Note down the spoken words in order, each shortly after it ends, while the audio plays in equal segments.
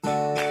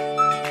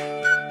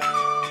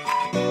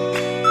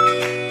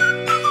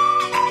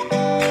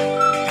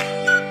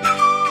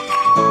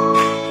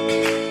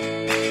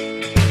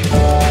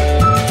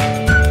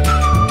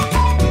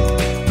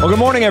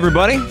morning,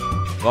 everybody.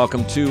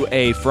 Welcome to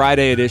a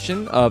Friday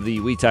edition of the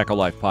We Tackle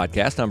Life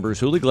podcast. I'm Bruce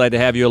Hooley. Glad to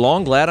have you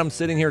along. Glad I'm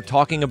sitting here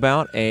talking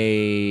about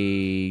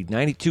a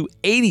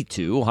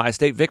 92-82 Ohio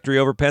State victory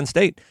over Penn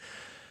State.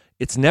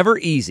 It's never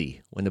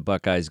easy when the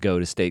Buckeyes go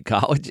to State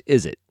College,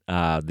 is it?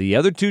 The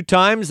other two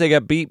times they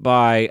got beat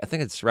by, I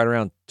think it's right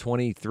around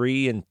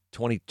 23 and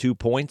 22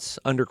 points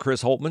under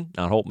Chris Holtmann.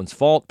 Not Holtmann's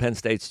fault. Penn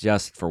State's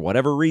just, for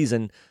whatever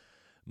reason,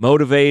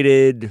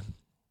 motivated,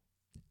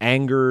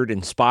 angered,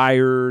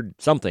 inspired,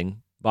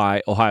 something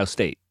by Ohio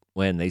State.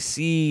 When they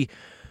see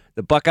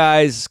the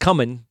Buckeyes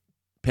coming,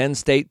 Penn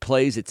State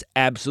plays its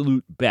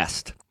absolute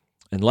best.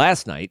 And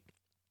last night,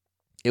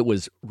 it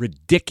was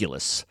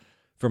ridiculous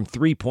from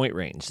three-point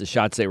range, the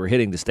shots they were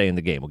hitting to stay in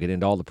the game. We'll get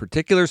into all the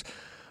particulars.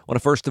 I want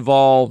to first of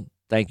all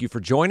thank you for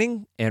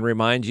joining and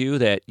remind you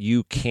that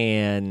you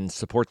can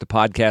support the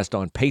podcast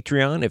on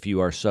Patreon if you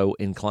are so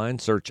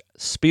inclined. Search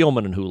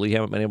Spielman and Hooley.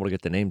 Haven't been able to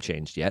get the name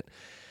changed yet.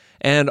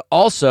 And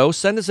also,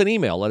 send us an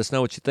email. Let us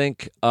know what you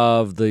think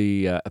of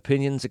the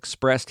opinions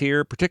expressed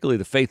here, particularly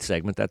the faith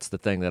segment. That's the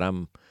thing that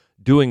I'm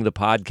doing the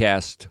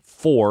podcast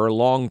for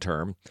long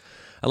term.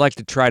 I like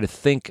to try to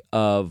think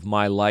of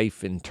my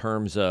life in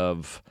terms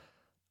of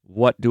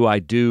what do I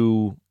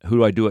do, who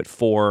do I do it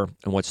for,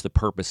 and what's the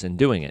purpose in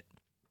doing it.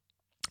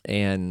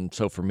 And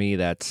so for me,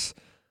 that's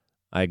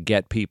I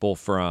get people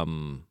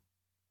from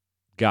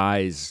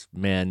guys,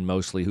 men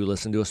mostly, who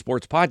listen to a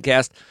sports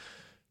podcast,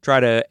 try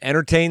to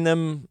entertain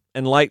them,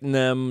 enlighten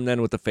them,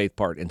 then with the faith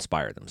part,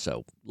 inspire them.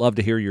 So love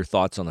to hear your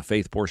thoughts on the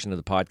faith portion of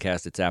the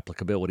podcast, its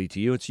applicability to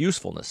you, its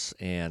usefulness.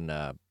 And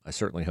I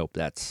certainly hope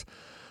that's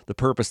the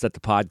purpose that the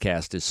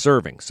podcast is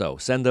serving. So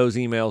send those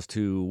emails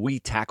to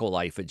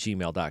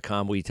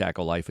wetacklelife@gmail.com,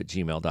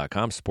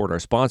 wetacklelife@gmail.com. Support our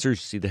sponsors.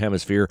 You see the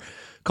Hemisphere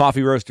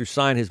Coffee Roaster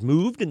sign has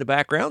moved in the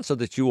background so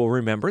that you will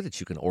remember that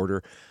you can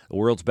order the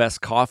world's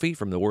best coffee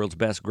from the world's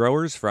best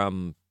growers,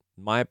 from,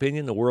 in my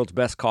opinion, the world's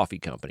best coffee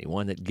company,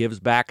 one that gives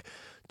back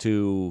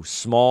to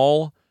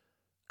small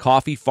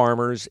coffee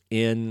farmers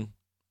in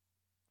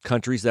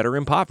countries that are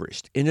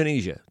impoverished.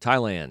 Indonesia,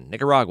 Thailand,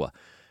 Nicaragua.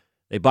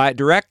 They buy it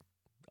direct.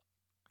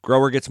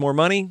 Grower gets more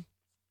money,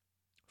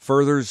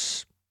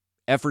 furthers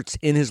efforts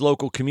in his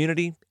local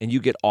community, and you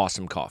get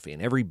awesome coffee.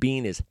 And every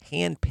bean is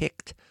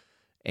hand-picked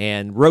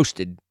and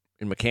roasted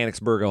in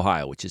Mechanicsburg,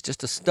 Ohio, which is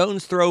just a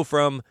stone's throw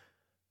from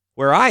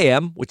where I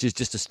am, which is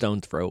just a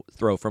stone's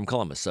throw from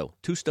Columbus. So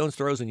 2 stone's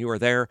throws and you are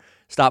there.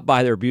 Stop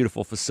by their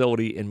beautiful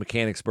facility in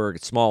Mechanicsburg.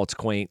 It's small, it's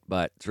quaint,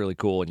 but it's really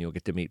cool, and you'll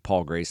get to meet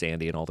Paul, Grace,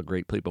 Andy, and all the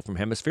great people from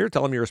Hemisphere.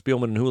 Tell them you're a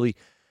Spielman and Hooley,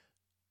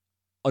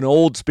 an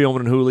old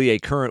Spielman and Hooley, a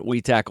current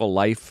We Tackle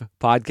Life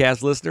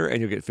podcast listener,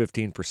 and you'll get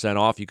 15%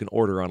 off. You can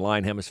order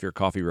online,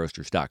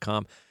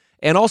 hemispherecoffeeroasters.com,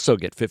 and also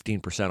get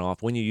 15%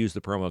 off when you use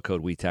the promo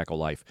code We Tackle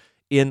Life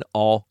in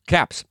all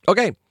caps.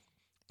 Okay,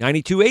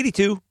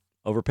 92-82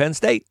 over Penn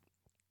State.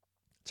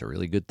 It's a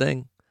really good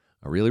thing,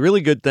 a really,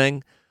 really good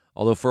thing.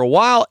 Although for a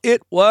while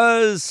it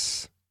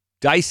was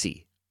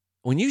dicey.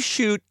 When you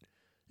shoot,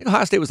 I think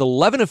Ohio State was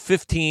 11 of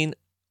 15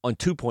 on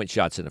 2-point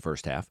shots in the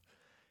first half,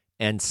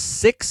 and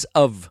 6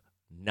 of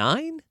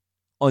 9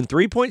 on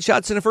 3-point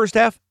shots in the first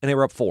half, and they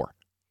were up 4.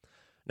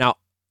 Now,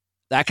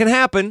 that can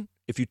happen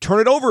if you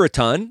turn it over a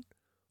ton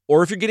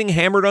or if you're getting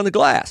hammered on the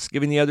glass,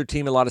 giving the other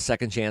team a lot of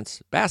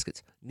second-chance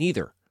baskets.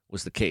 Neither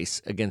was the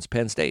case against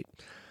Penn State.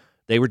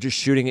 They were just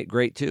shooting it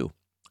great, too,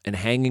 and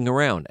hanging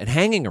around.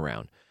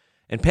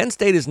 And Penn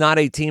State is not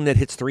a team that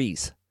hits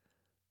threes,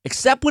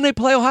 except when they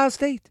play Ohio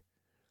State.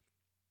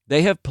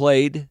 They have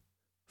played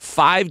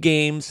 5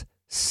 games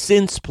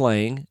since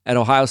playing at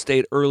Ohio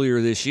State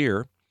earlier this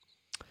year.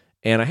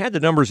 And I had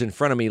the numbers in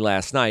front of me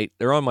last night.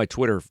 They're on my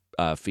Twitter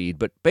feed.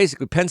 But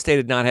basically, Penn State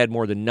had not had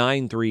more than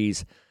 9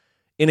 threes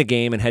in a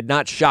game and had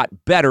not shot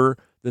better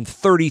than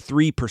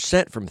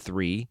 33% from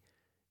 3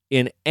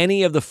 in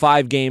any of the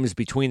 5 games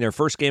between their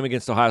first game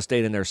against Ohio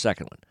State and their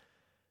second one.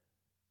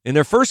 In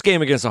their first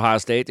game against Ohio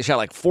State, they shot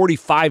like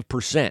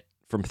 45%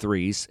 from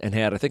threes and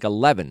had, I think,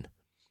 11.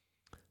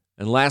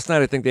 And last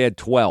night, I think they had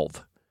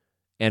 12.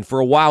 And for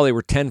a while, they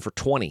were 10 for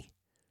 20.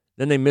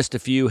 Then they missed a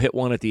few, hit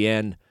one at the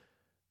end.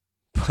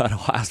 But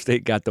Ohio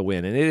State got the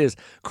win. And it is,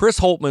 Chris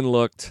Holtmann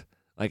looked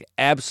like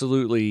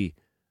absolutely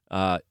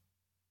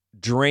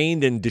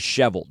drained and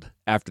disheveled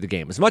after the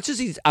game. As much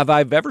as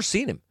I've ever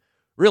seen him,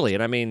 really.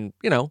 And I mean,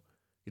 you know,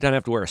 you don't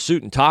have to wear a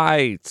suit and tie.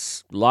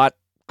 It's a lot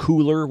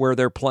cooler where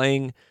they're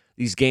playing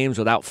these games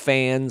without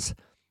fans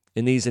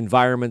in these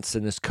environments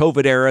in this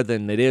COVID era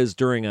than it is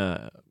during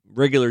a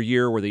regular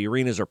year where the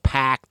arenas are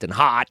packed and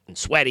hot and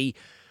sweaty.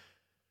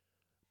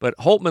 But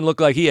Holtmann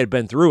looked like he had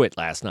been through it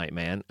last night,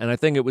 man. And I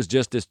think it was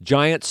just this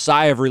giant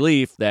sigh of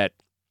relief that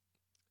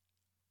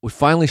we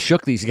finally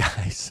shook these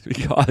guys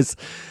because,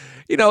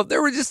 you know,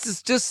 there was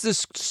just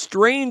this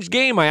strange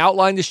game. I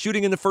outlined the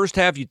shooting in the first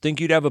half. You'd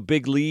think you'd have a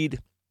big lead.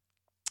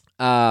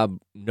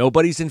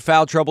 Nobody's in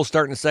foul trouble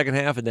starting the second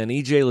half, and then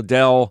E.J.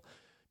 Liddell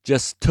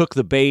just took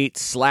the bait,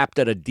 slapped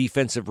at a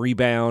defensive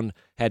rebound,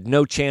 had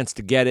no chance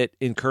to get it,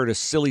 incurred a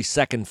silly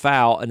second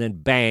foul, and then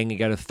bang, he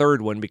got a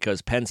third one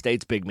because Penn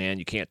State's big man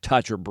you can't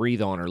touch or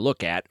breathe on or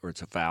look at, or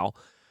it's a foul,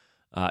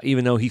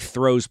 even though he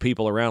throws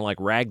people around like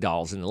rag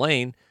dolls in the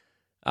lane.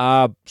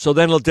 So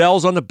then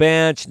Liddell's on the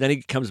bench, and then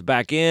he comes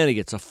back in, he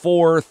gets a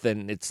fourth,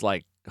 and it's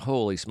like,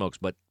 holy smokes.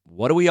 But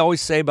what do we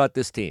always say about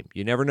this team?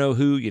 You never know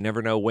who, you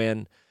never know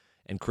when,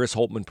 and Chris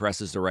Holtmann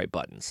presses the right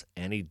buttons.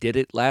 And he did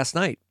it last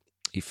night.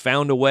 He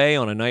found a way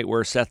on a night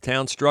where Seth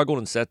Towns struggled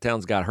and Seth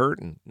Towns got hurt,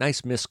 and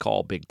nice missed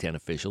call, Big Ten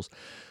officials.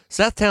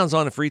 Seth Towns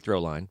on the free throw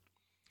line,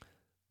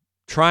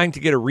 trying to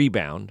get a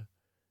rebound.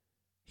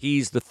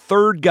 He's the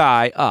third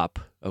guy up,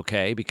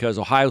 okay, because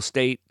Ohio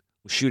State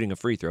was shooting a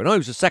free throw. No, he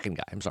was the second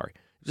guy. I'm sorry.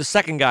 He was the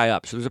second guy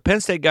up. So there's a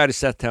Penn State guy to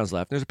Seth Towns'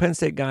 left. There's a Penn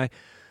State guy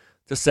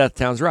to Seth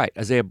Towns' right,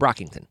 Isaiah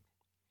Brockington.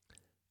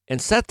 And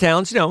Seth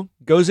Towns,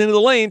 goes into the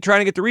lane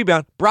trying to get the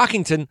rebound.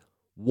 Brockington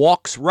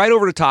walks right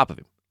over the top of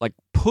him, like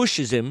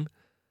pushes him,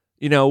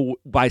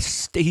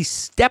 he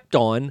stepped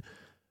on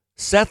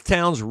Seth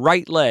Towns'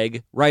 right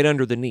leg right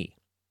under the knee.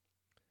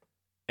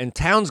 And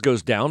Towns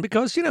goes down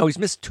because, he's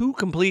missed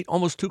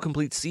almost two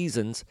complete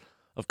seasons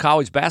of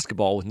college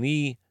basketball with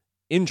knee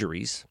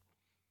injuries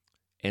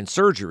and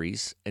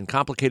surgeries and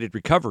complicated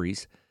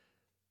recoveries.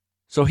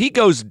 So he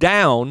goes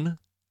down,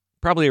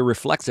 probably a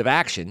reflexive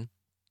action.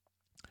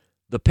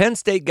 The Penn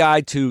State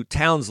guy to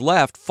Towns'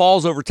 left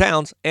falls over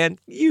Towns,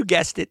 and you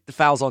guessed it, the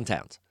foul's on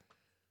Towns.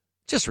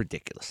 Just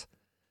ridiculous.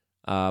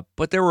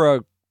 But there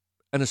were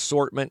an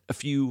assortment, a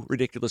few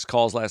ridiculous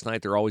calls last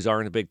night. There always are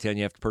in the Big Ten.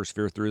 You have to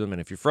persevere through them.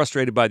 And if you're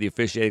frustrated by the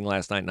officiating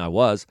last night, and I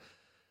was,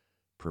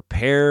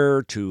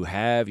 prepare to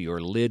have your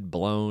lid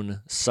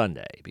blown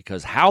Sunday.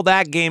 Because how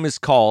that game is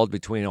called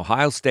between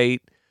Ohio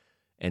State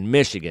and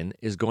Michigan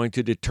is going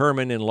to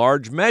determine in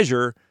large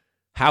measure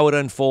how it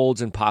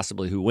unfolds and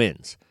possibly who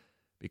wins.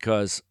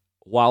 Because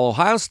while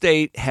Ohio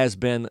State has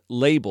been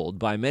labeled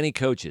by many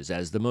coaches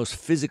as the most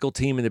physical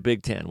team in the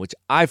Big Ten, which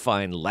I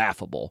find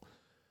laughable,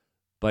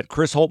 but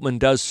Chris Holtmann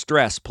does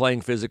stress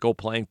playing physical,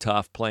 playing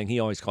tough, he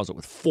always calls it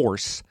with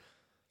force.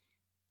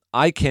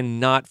 I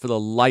cannot for the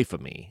life of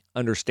me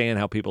understand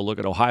how people look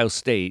at Ohio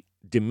State,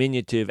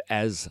 diminutive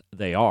as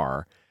they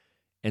are,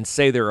 and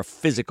say they're a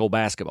physical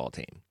basketball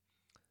team.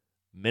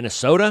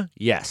 Minnesota,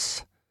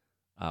 yes.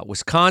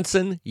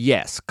 Wisconsin,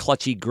 yes.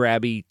 Clutchy,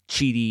 grabby,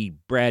 cheaty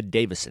Brad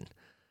Davison.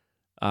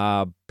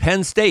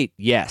 Penn State,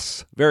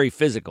 yes. Very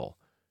physical.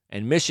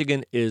 And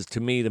Michigan is,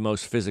 to me, the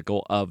most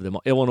physical of them.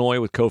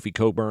 Illinois with Kofi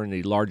Cockburn,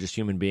 the largest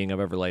human being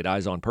I've ever laid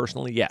eyes on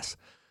personally, yes.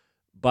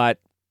 But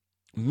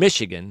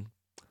Michigan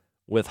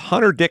with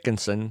Hunter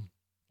Dickinson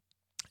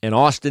and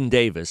Austin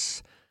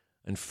Davis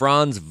and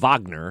Franz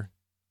Wagner,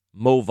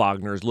 Mo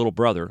Wagner's little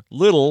brother,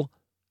 little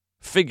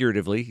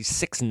figuratively, he's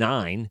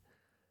 6'9",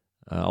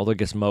 although I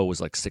guess Mo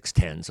was like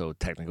 6'10", so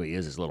technically he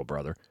is his little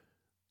brother.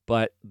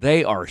 But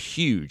they are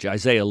huge.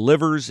 Isaiah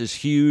Livers is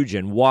huge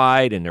and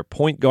wide, and their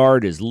point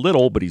guard is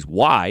little, but he's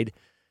wide.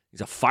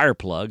 He's a fire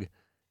plug.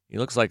 He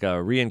looks like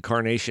a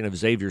reincarnation of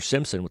Xavier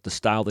Simpson with the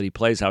style that he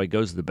plays, how he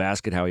goes to the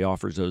basket, how he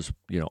offers those,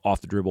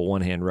 off-the-dribble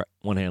one-hand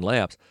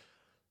layups.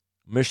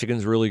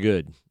 Michigan's really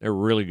good. They're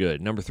really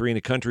good. Number 3 in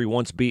the country,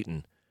 once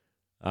beaten.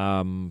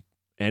 And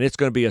it's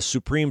going to be a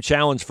supreme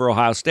challenge for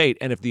Ohio State.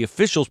 And if the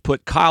officials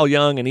put Kyle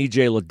Young and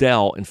E.J.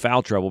 Liddell in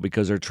foul trouble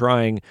because they're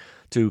trying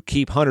to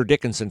keep Hunter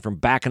Dickinson from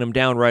backing him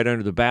down right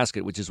under the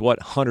basket, which is what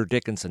Hunter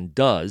Dickinson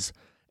does,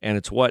 and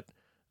it's what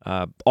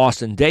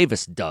Austin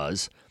Davis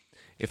does,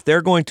 if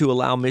they're going to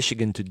allow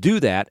Michigan to do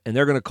that and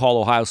they're going to call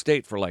Ohio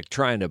State for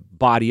trying to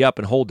body up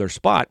and hold their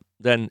spot,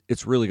 then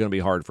it's really going to be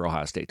hard for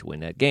Ohio State to win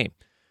that game.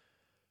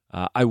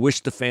 I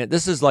wish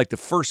this is like the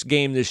first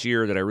game this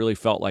year that I really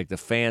felt like the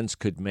fans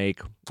could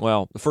make,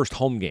 the first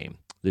home game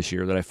this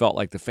year that I felt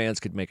like the fans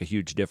could make a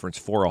huge difference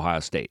for Ohio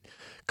State.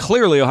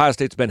 Clearly, Ohio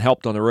State's been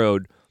helped on the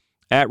road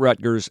at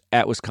Rutgers,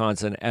 at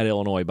Wisconsin, at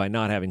Illinois by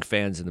not having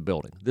fans in the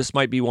building. This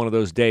might be one of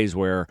those days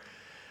where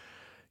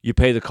you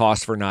pay the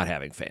cost for not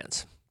having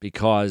fans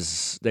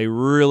because they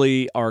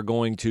really are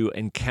going to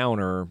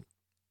encounter,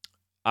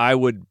 I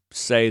would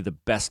say, the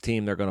best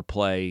team they're going to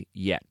play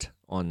yet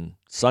on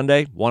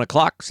Sunday, 1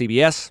 o'clock,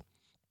 CBS.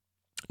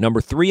 Number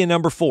 3 and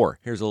number 4.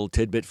 Here's a little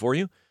tidbit for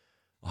you.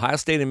 Ohio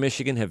State and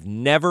Michigan have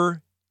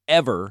never,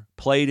 ever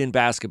played in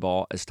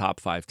basketball as top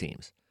 5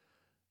 teams.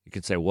 You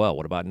could say, well,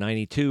 what about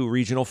 92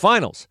 regional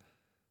finals?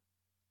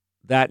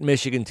 That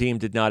Michigan team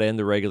did not end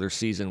the regular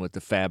season with the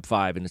Fab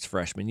Five in its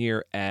freshman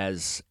year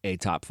as a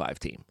top 5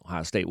 team.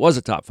 Ohio State was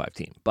a top 5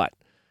 team, but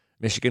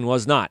Michigan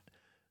was not.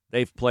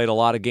 They've played a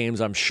lot of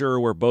games, I'm sure,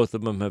 where both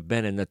of them have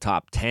been in the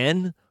top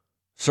 10,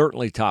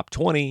 certainly top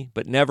 20,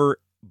 but never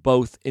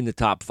both in the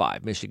top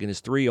 5. Michigan is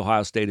 3,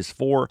 Ohio State is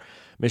 4.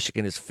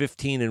 Michigan is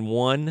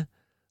 15-1.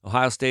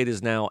 Ohio State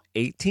is now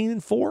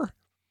 18-4.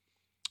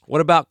 What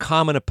about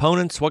common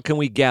opponents? What can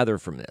we gather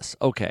from this?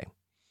 Okay.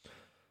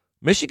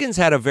 Michigan's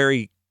had a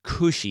very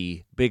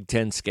cushy Big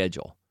Ten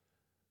schedule.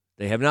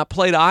 They have not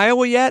played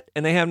Iowa yet,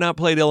 and they have not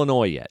played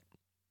Illinois yet.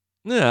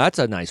 Yeah, that's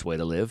a nice way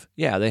to live.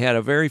 Yeah, they had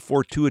a very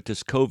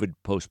fortuitous COVID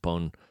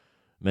postponement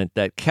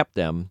that kept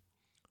them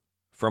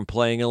from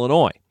playing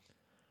Illinois.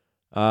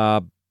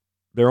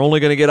 They're only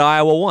going to get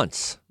Iowa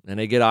once, and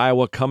they get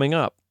Iowa coming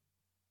up.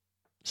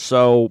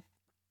 So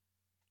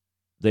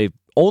they've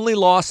only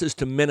losses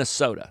to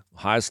Minnesota.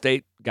 Ohio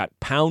State got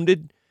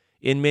pounded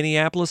in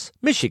Minneapolis.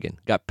 Michigan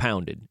got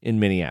pounded in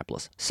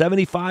Minneapolis,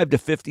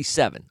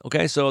 75-57.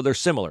 Okay, so they're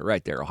similar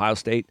right there. Ohio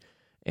State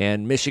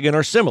and Michigan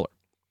are similar.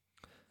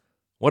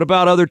 What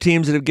about other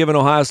teams that have given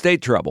Ohio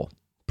State trouble?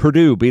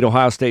 Purdue beat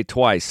Ohio State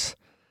twice.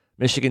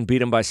 Michigan beat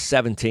them by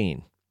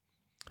 17.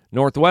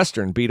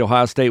 Northwestern beat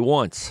Ohio State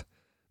once.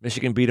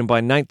 Michigan beat them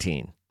by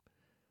 19.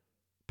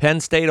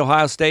 Penn State,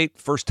 Ohio State,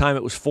 first time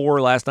it was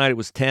 4. Last night it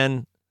was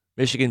 10.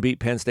 Michigan beat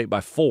Penn State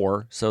by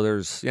 4. So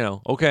there's,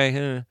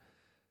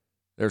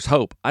 there's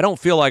hope. I don't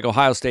feel like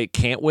Ohio State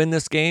can't win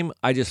this game.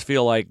 I just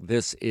feel like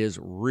this is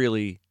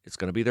really, it's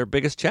going to be their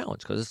biggest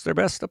challenge because it's their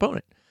best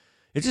opponent.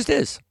 It just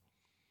is.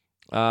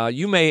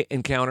 You may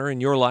encounter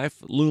in your life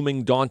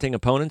looming, daunting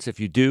opponents. If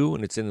you do,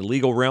 and it's in the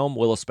legal realm,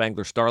 Willis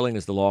Spangler Starling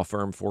is the law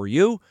firm for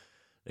you.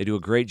 They do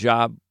a great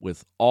job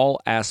with all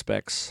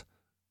aspects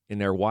in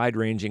their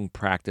wide-ranging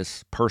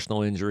practice: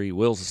 personal injury,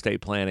 wills,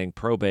 estate planning,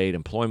 probate,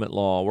 employment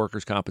law,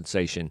 workers'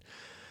 compensation.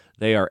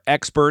 They are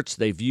experts.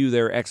 They view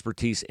their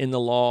expertise in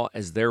the law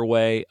as their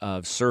way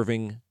of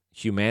serving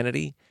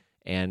humanity,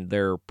 and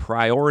their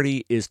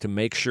priority is to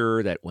make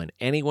sure that when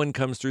anyone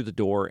comes through the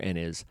door and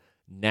is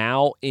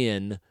now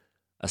in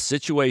a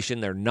situation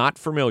they're not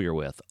familiar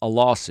with, a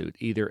lawsuit,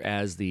 either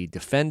as the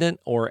defendant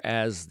or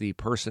as the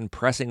person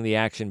pressing the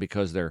action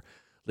because their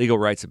legal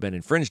rights have been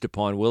infringed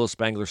upon, Willis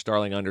Spangler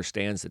Starling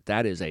understands that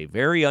that is a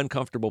very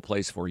uncomfortable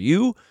place for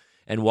you.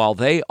 And while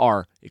they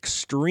are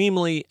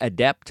extremely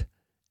adept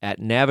at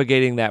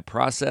navigating that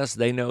process,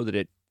 they know that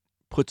it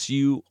puts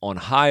you on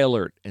high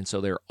alert. And so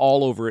they're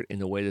all over it in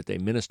the way that they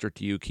minister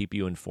to you, keep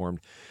you informed,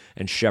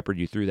 and shepherd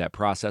you through that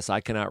process.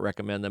 I cannot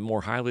recommend them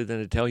more highly than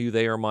to tell you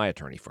they are my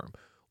attorney firm.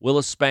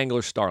 Willis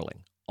Spangler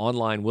Starling.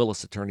 Online,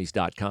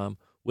 willisattorneys.com.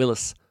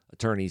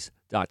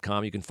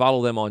 willisattorneys.com. You can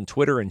follow them on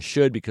Twitter, and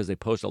should, because they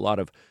post a lot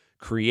of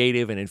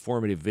creative and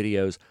informative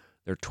videos.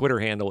 Their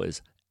Twitter handle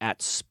is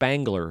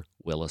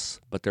 @SpanglerWillis,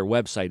 but their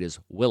website is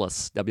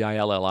Willis,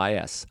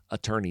 WILLIS,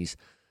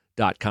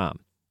 attorneys.com.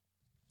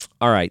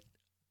 All right.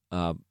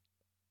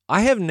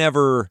 I have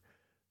never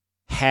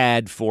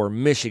had for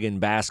Michigan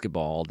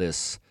basketball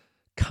this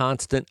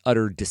constant,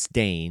 utter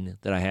disdain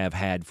that I have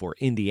had for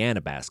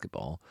Indiana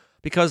basketball,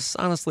 because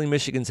honestly,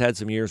 Michigan's had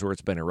some years where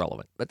it's been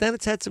irrelevant, but then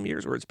it's had some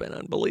years where it's been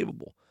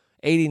unbelievable.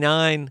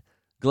 89,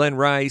 Glenn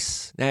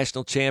Rice,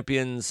 national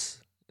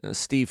champions,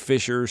 Steve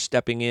Fisher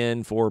stepping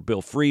in for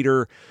Bill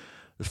Frieder.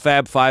 The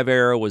Fab Five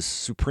era was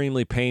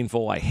supremely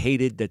painful. I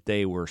hated that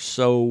they were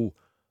so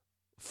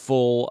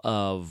full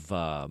of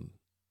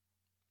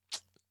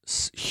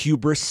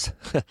hubris.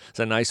 It's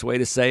a nice way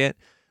to say it.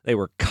 They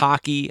were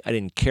cocky. I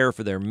didn't care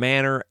for their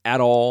manner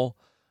at all.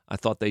 I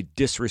thought they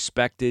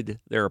disrespected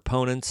their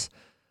opponents.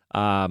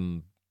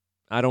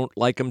 I don't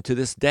like them to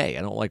this day.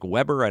 I don't like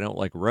Weber. I don't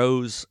like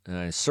Rose. And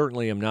I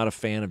certainly am not a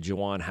fan of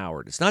Juwan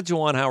Howard. It's not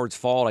Juwan Howard's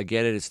fault. I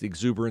get it. It's the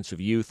exuberance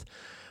of youth.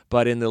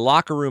 But in the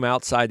locker room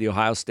outside the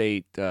Ohio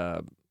State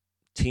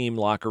team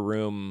locker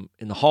room,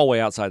 in the hallway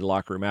outside the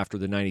locker room after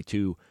the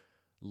 92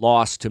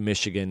 loss to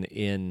Michigan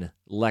in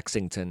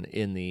Lexington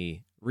in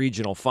the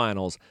regional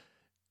finals,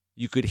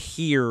 you could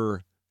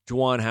hear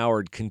Juwan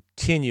Howard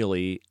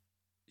continually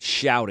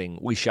shouting,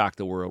 "We shocked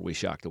the world, we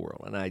shocked the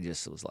world." And I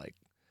just was like,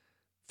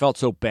 felt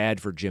so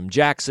bad for Jim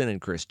Jackson and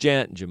Chris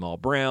Gent and Jamal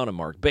Brown and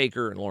Mark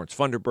Baker and Lawrence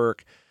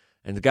Funderburk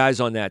and the guys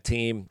on that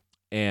team.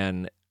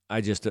 And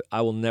I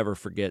will never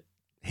forget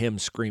him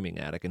screaming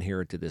that. I can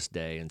hear it to this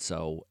day. And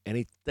so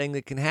anything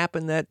that can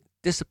happen that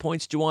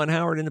disappoints Juwan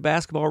Howard in the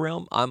basketball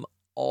realm, I'm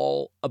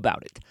all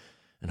about it.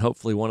 And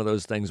hopefully one of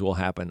those things will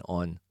happen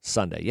on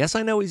Sunday. Yes,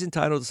 I know he's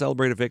entitled to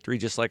celebrate a victory,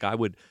 just like I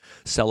would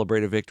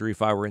celebrate a victory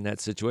if I were in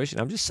that situation.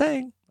 I'm just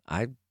saying,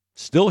 I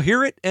still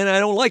hear it and I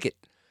don't like it.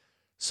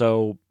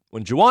 So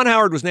when Juwan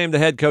Howard was named the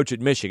head coach at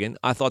Michigan,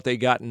 I thought they'd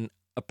gotten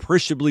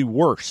appreciably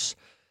worse,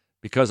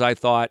 because I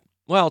thought,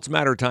 well, it's a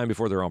matter of time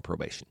before they're on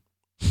probation.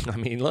 I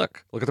mean,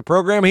 look at the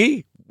program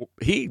he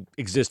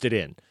existed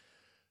in.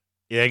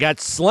 They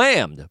got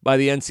slammed by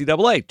the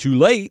NCAA too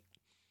late,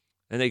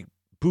 and they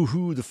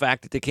boo-hoo the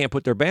fact that they can't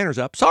put their banners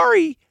up.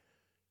 Sorry,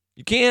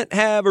 you can't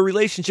have a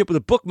relationship with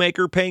a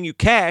bookmaker paying you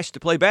cash to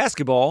play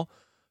basketball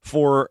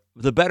for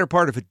the better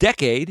part of a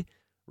decade.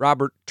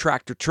 Robert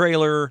Tractor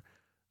Trailer,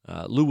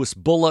 Lewis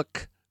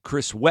Bullock,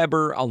 Chris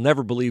Webber. I'll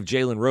never believe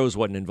Jalen Rose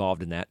wasn't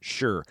involved in that.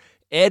 Sure.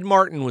 Ed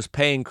Martin was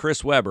paying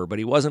Chris Webber, but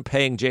he wasn't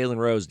paying Jalen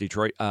Rose,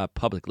 Detroit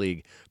Public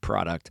League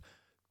product,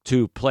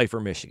 to play for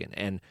Michigan.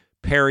 And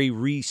Perry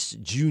Reese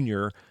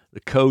Jr.,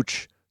 the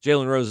coach,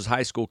 Jalen Rose's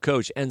high school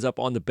coach, ends up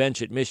on the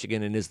bench at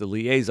Michigan and is the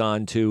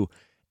liaison to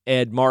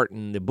Ed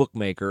Martin, the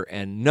bookmaker.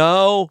 And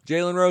no,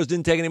 Jalen Rose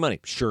didn't take any money.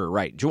 Sure,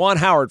 right. Juwan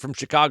Howard from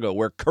Chicago,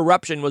 where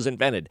corruption was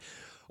invented.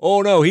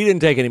 Oh, no, he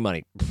didn't take any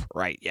money.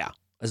 Right, yeah.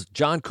 As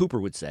John Cooper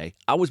would say,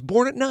 I was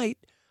born at night.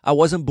 I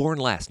wasn't born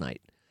last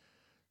night.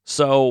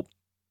 So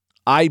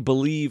I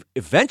believe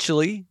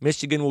eventually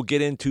Michigan will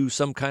get into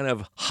some kind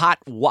of hot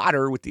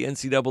water with the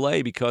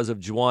NCAA because of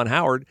Juwan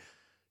Howard.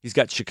 He's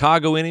got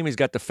Chicago in him. He's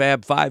got the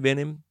Fab Five in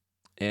him.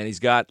 And he's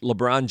got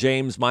LeBron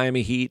James,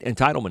 Miami Heat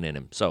entitlement in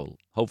him. So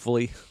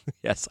hopefully,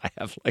 yes,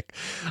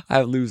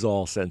 I lose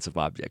all sense of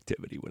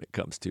objectivity when it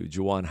comes to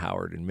Juwan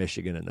Howard and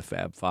Michigan and the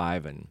Fab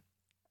Five. And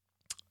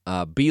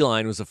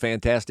Beilein was a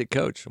fantastic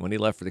coach. When he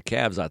left for the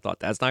Cavs, I thought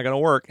that's not going to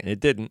work, and it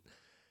didn't.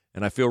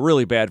 And I feel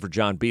really bad for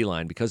John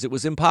Beilein because it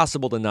was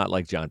impossible to not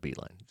like John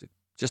Beilein.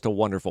 Just a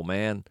wonderful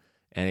man,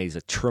 and he's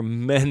a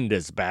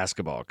tremendous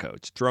basketball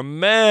coach.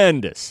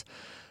 Tremendous.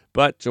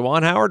 But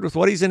Juwan Howard, with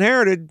what he's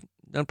inherited,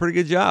 done a pretty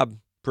good job.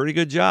 Pretty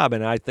good job.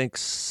 And I think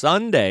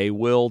Sunday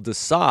will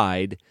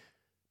decide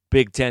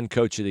Big Ten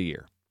Coach of the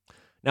Year.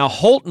 Now,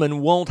 Holtman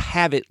won't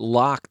have it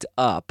locked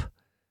up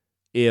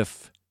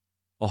if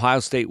Ohio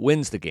State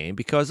wins the game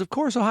because, of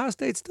course, Ohio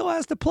State still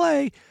has to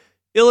play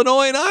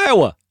Illinois and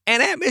Iowa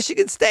and at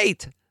Michigan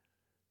State.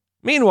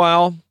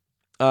 Meanwhile,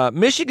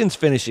 Michigan's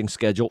finishing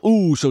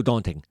schedule, so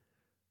daunting.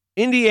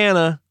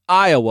 Indiana,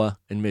 Iowa,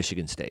 and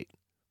Michigan State.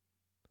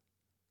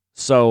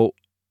 So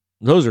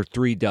those are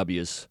 3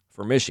 W's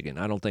for Michigan.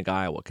 I don't think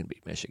Iowa can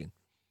beat Michigan.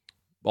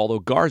 Although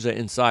Garza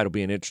inside will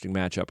be an interesting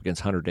matchup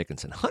against Hunter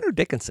Dickinson. Hunter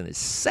Dickinson is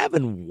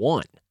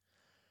 7-1.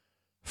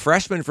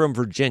 Freshman from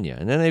Virginia.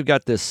 And then they've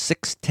got this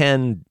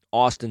 6'10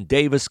 Austin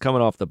Davis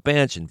coming off the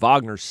bench, and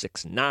Wagner's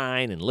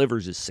 6'9, and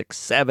Livers is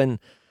 6'7.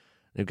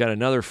 They've got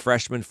another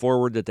freshman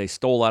forward that they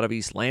stole out of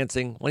East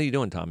Lansing. What are you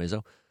doing, Tom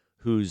Izzo?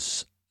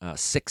 Who's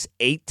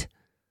 6'8.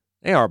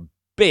 They are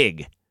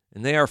big,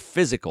 and they are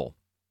physical.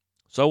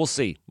 So we'll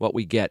see what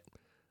we get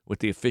with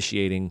the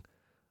officiating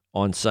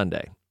on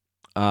Sunday.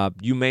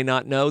 You may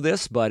not know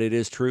this, but it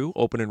is true.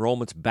 Open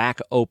enrollment's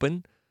back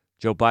open.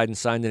 Joe Biden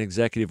signed an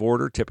executive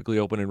order. Typically,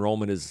 open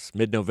enrollment is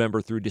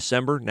mid-November through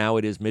December. Now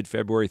it is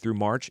mid-February through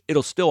March.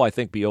 It'll still, I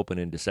think, be open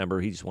in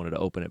December. He just wanted to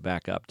open it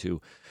back up to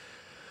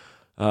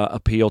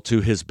appeal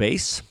to his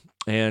base.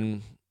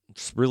 And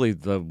it's really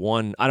the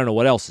one, I don't know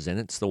what else is in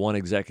it. It's the one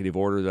executive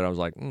order that I was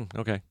like,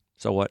 okay,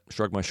 so what?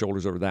 Shrug my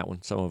shoulders over that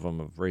one. Some of them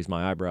have raised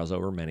my eyebrows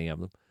over, many of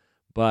them.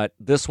 But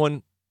this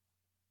one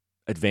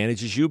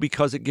advantages you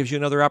because it gives you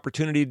another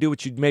opportunity to do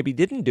what you maybe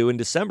didn't do in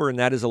December, and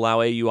that is allow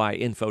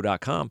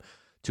AUIinfo.com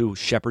to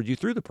shepherd you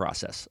through the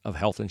process of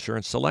health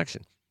insurance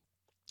selection.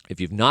 If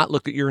you've not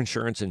looked at your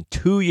insurance in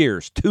 2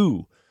 years,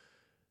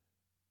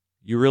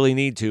 you really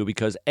need to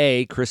because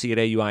A, Chrissy at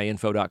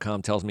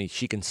AUIinfo.com tells me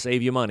she can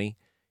save you money,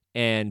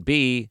 and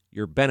B,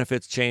 your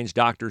benefits change,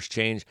 doctors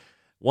change.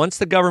 Once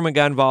the government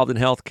got involved in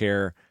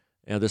healthcare,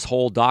 this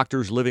whole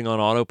doctors living on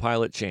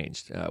autopilot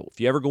changed. If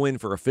you ever go in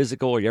for a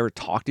physical or you ever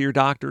talk to your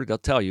doctor, they'll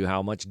tell you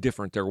how much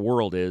different their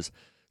world is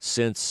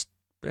since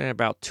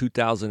about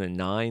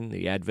 2009,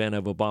 the advent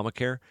of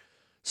Obamacare.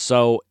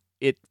 So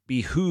it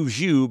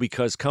behooves you,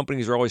 because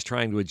companies are always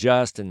trying to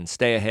adjust and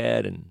stay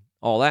ahead and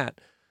all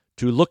that,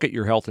 to look at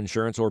your health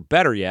insurance, or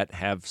better yet,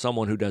 have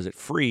someone who does it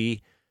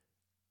free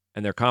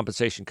and their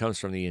compensation comes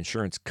from the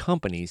insurance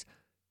companies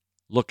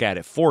look at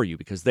it for you,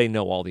 because they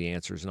know all the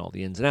answers and all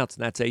the ins and outs.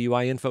 And that's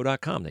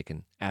AUIinfo.com. They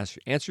can answer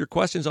your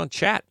questions on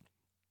chat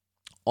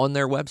on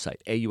their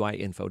website,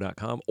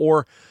 AUIinfo.com,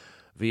 or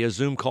via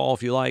Zoom call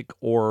if you like,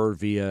 or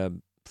via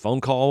phone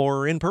call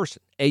or in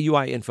person.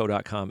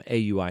 AUIinfo.com,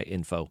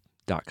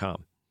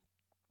 AUIinfo.com.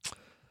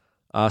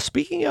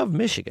 Speaking of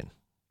Michigan,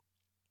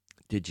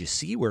 did you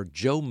see where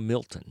Joe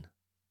Milton,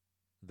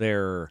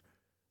 their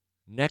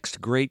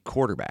next great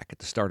quarterback at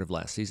the start of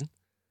last season,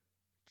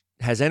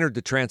 has entered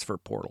the transfer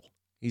portal?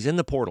 He's in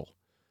the portal.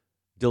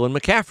 Dylan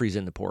McCaffrey's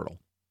in the portal.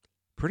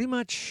 Pretty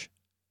much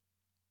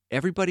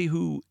everybody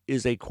who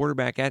is a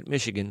quarterback at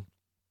Michigan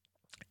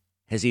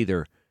has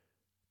either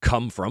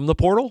come from the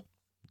portal,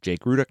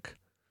 Jake Rudock,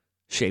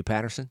 Shea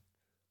Patterson,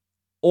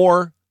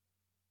 or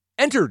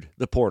entered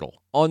the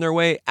portal on their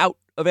way out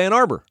of Ann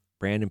Arbor.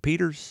 Brandon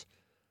Peters,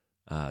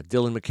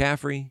 Dylan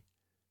McCaffrey,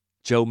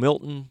 Joe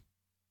Milton.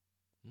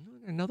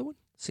 Another one?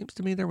 Seems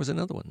to me there was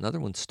another one.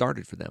 Another one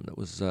started for them that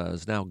was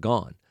is now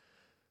gone.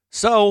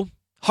 So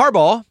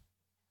Harbaugh,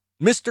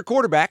 Mr.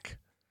 Quarterback,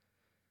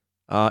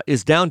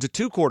 is down to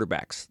 2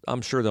 quarterbacks.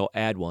 I'm sure they'll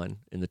add one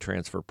in the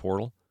transfer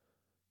portal.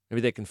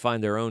 Maybe they can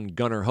find their own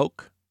Gunnar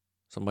Hoke,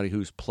 somebody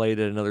who's played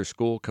at another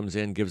school, comes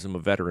in, gives them a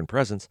veteran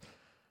presence.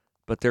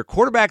 But their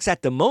quarterbacks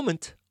at the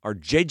moment are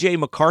J.J.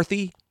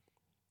 McCarthy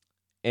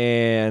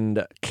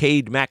and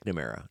Cade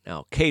McNamara.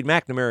 Now, Cade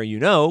McNamara, you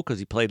know, because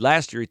he played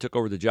last year. He took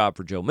over the job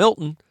for Joe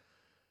Milton.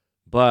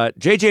 But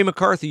J.J.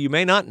 McCarthy, you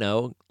may not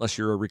know, unless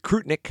you're a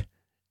recruitnik,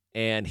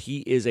 and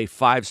he is a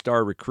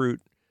 5-star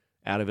recruit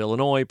out of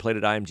Illinois, played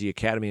at IMG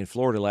Academy in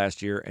Florida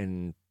last year,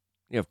 and,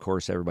 of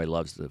course, everybody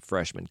loves the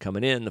freshman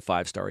coming in. The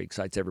 5-star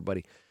excites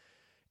everybody.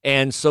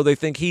 And so they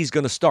think he's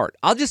going to start.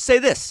 I'll just say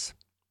this.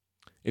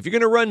 If you're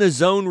going to run the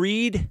zone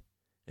read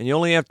and you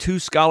only have 2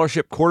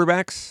 scholarship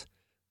quarterbacks,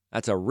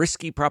 that's a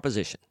risky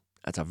proposition.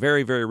 That's a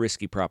very, very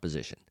risky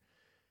proposition.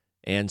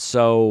 And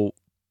so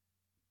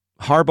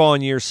Harbaugh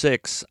in year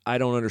 6, I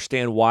don't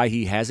understand why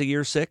he has a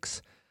year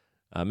 6.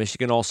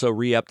 Michigan also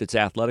re-upped its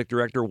athletic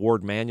director,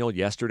 Ward Manuel,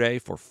 yesterday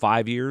for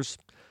 5 years.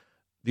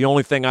 The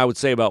only thing I would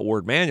say about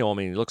Ward Manuel, I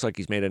mean, it looks like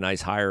he's made a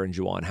nice hire in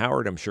Juwan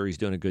Howard. I'm sure he's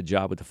doing a good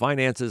job with the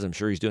finances. I'm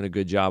sure he's doing a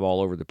good job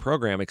all over the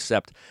program,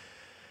 except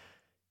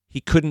he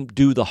couldn't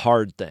do the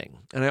hard thing.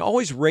 And I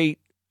always rate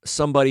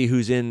somebody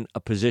who's in a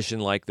position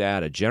like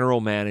that, a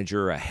general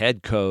manager, a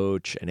head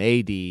coach, an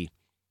AD.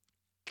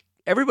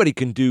 Everybody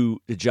can do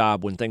the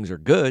job when things are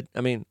good.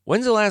 I mean,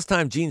 when's the last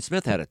time Gene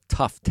Smith had a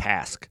tough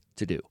task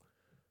to do?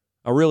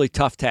 A really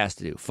tough task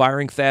to do.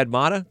 Firing Thad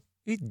Matta?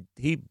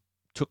 He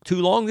took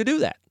too long to do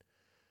that.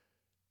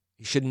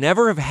 He should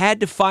never have had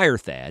to fire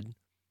Thad.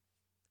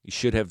 He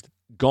should have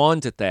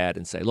gone to Thad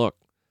and say, look,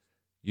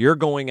 you're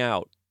going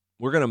out.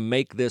 We're going to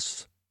make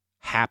this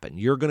happen.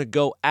 You're going to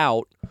go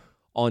out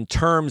on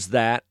terms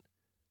that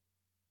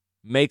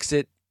makes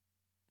it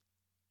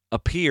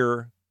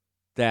appear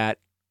that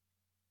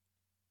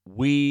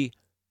we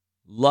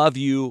love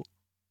you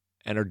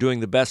and are doing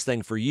the best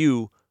thing for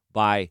you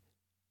by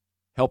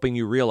helping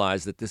you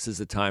realize that this is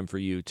a time for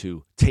you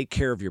to take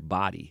care of your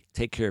body,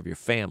 take care of your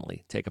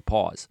family, take a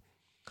pause.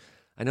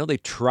 I know they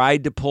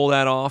tried to pull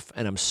that off,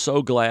 and I'm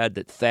so glad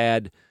that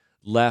Thad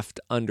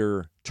left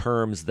under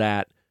terms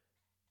that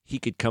he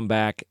could come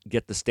back,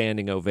 get the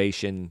standing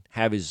ovation,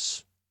 have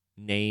his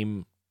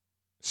name,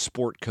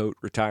 sport coat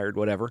retired,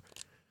 whatever.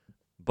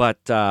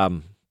 But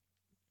I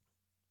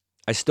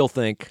still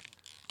think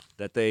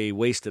that they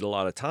wasted a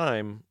lot of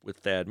time with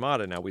Thad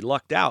Matta. Now, we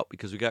lucked out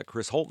because we got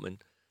Chris Holtmann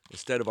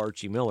instead of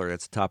Archie Miller.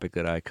 That's a topic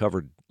that I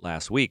covered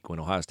last week when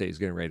Ohio State was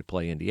getting ready to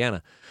play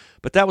Indiana.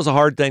 But that was a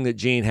hard thing that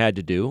Gene had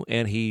to do,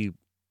 and he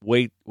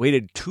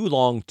waited too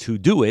long to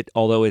do it,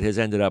 although it has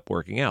ended up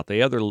working out.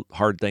 The other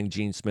hard thing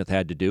Gene Smith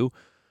had to do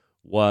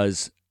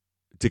was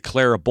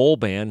declare a bowl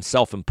ban,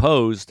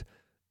 self-imposed,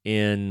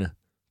 in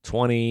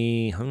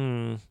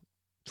 2011,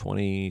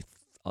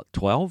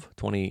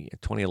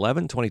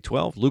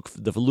 2012,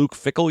 the Luke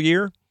Fickell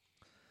year,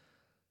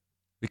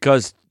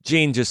 because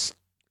Gene just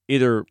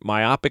either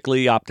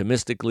myopically,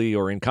 optimistically,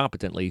 or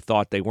incompetently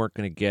thought they weren't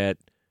going to get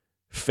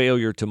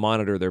failure to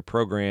monitor their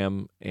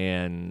program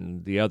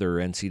and the other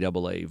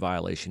NCAA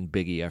violation,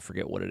 biggie, I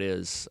forget what it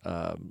is,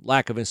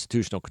 lack of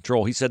institutional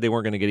control. He said they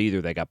weren't going to get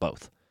either. They got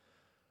both.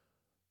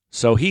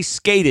 So he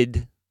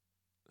skated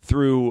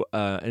through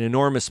an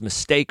enormous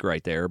mistake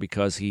right there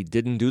because he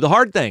didn't do the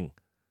hard thing.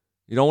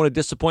 You don't want to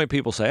disappoint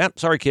people. Say,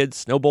 sorry,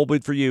 kids, no bowl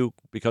bid for you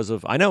because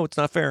of, I know it's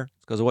not fair.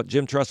 It's because of what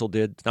Jim Tressel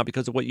did. It's not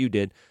because of what you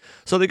did.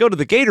 So they go to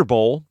the Gator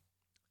Bowl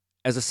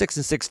as a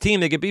 6-6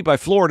 team. They get beat by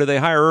Florida. They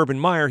hire Urban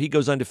Meyer. He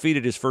goes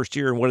undefeated his first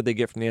year. And what did they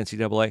get from the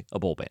NCAA? A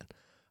bowl ban.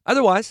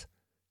 Otherwise,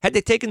 had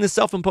they taken the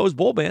self-imposed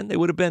bowl ban, they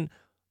would have been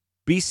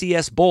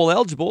BCS bowl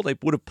eligible. They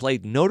would have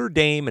played Notre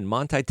Dame and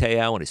Monte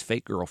Te'o and his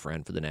fake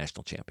girlfriend for the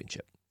national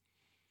championship.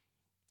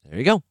 There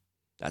you go.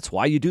 That's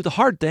why you do the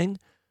hard thing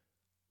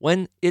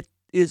when it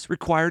is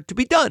required to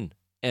be done.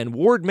 And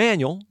Ward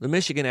Manuel, the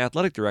Michigan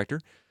athletic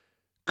director,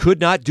 could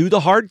not do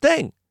the hard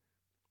thing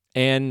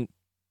and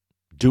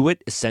do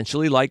it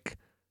essentially like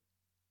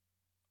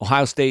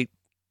Ohio State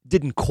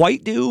didn't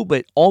quite do,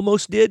 but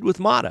almost did with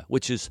Matta,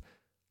 which is,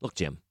 look,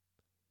 Jim,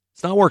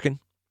 it's not working.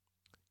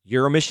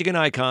 You're a Michigan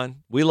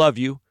icon. We love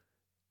you.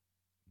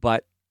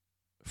 But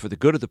for the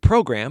good of the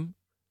program,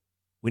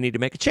 we need to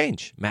make a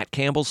change. Matt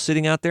Campbell's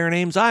sitting out there in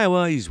Ames,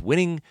 Iowa. He's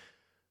winning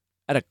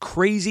at a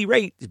crazy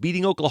rate. He's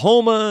beating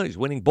Oklahoma. He's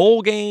winning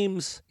bowl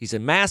games. He's a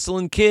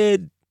Massillon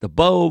kid, the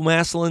Bo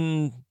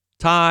Massillon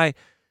tie.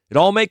 It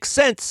all makes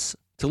sense.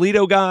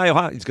 Toledo guy.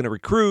 Ohio, he's going to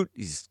recruit.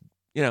 He's,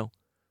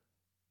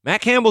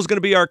 Matt Campbell's going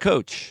to be our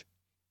coach.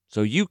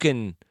 So you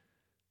can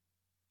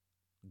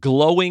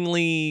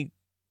glowingly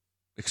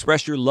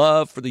express your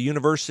love for the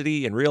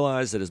university and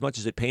realize that as much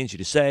as it pains you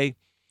to say,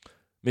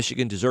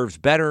 Michigan deserves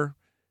better,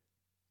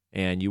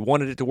 and you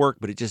wanted it to work,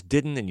 but it just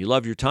didn't, and you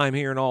love your time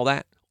here and all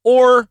that.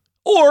 Or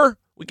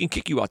we can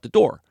kick you out the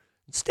door.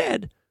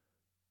 Instead,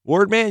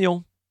 Ward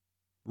Manuel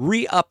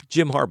re-upped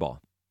Jim Harbaugh.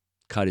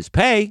 Cut his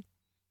pay,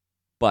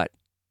 but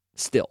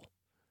still,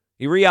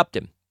 he re-upped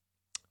him.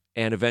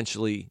 And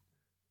eventually,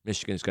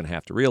 Michigan is going to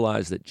have to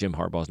realize that Jim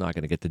Harbaugh is not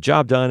going to get the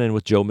job done. And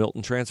with Joe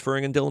Milton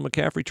transferring and Dylan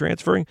McCaffrey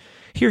transferring,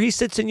 here he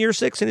sits in year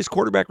 6 and his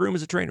quarterback room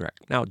is a train wreck.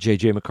 Now,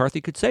 J.J.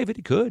 McCarthy could save it.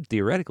 He could,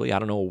 theoretically. I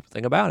don't know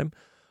anything about him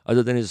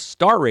other than his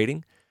star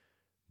rating.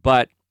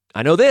 But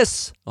I know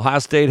this. Ohio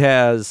State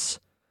has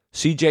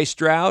C.J.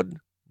 Stroud,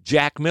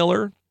 Jack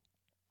Miller,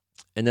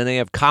 and then they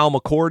have Kyle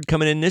McCord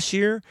coming in this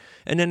year.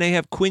 And then they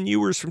have Quinn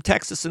Ewers from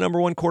Texas, the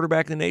number 1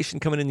 quarterback in the nation,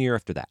 coming in the year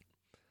after that.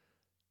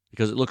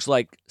 Because it looks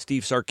like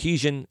Steve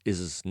Sarkisian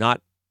is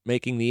not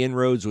making the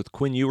inroads with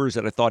Quinn Ewers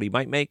that I thought he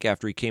might make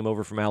after he came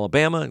over from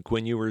Alabama. And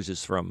Quinn Ewers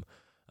is from,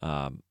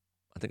 I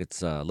think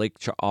it's Lake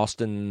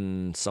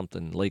Austin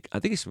something. I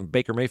think he's from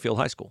Baker Mayfield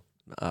High School.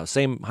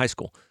 Same high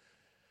school.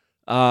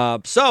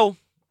 So,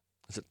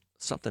 is it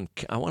something,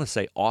 I want to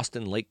say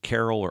Austin, Lake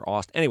Carroll or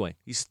Austin. Anyway,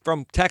 he's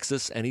from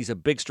Texas, and he's a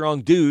big,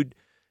 strong dude.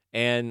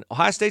 And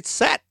Ohio State's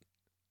set.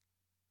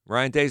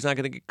 Ryan Day's not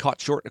going to get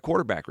caught short in the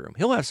quarterback room.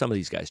 He'll have some of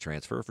these guys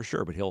transfer for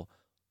sure, but he'll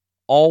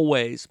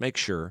always make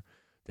sure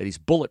that he's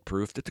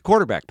bulletproofed at the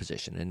quarterback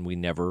position, and we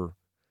never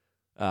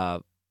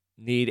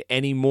need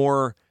any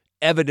more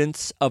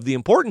evidence of the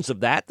importance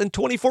of that than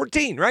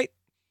 2014, right?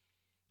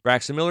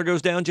 Braxton Miller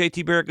goes down,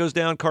 JT Barrett goes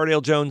down,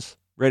 Cardale Jones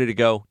ready to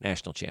go,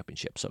 national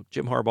championship. So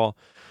Jim Harbaugh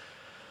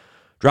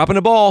dropping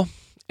the ball,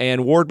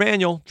 and Ward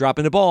Manuel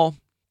dropping the ball,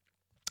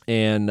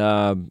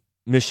 and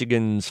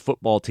Michigan's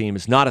football team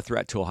is not a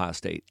threat to Ohio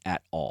State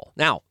at all.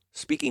 Now,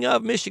 speaking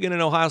of Michigan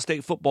and Ohio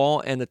State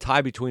football and the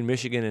tie between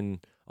Michigan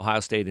and Ohio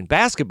State in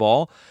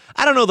basketball,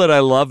 I don't know that I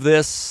love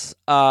this,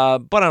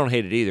 but I don't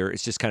hate it either.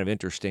 It's just kind of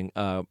interesting.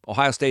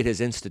 Ohio State has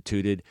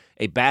instituted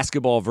a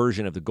basketball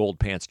version of the gold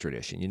pants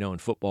tradition. You know, in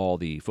football,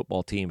 the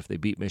football team, if they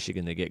beat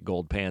Michigan, they get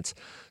gold pants.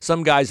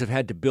 Some guys have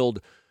had to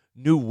build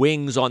new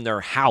wings on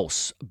their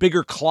house,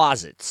 bigger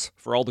closets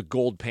for all the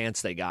gold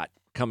pants they got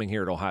coming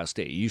here at Ohio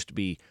State. You used to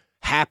be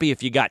happy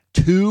if you got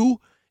 2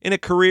 in a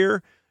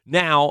career.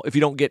 Now, if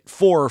you don't get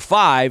 4 or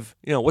 5,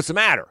 what's the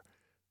matter?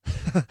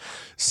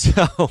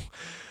 So,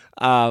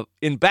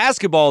 in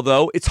basketball,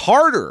 though, it's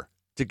harder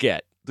to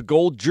get the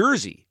gold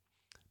jersey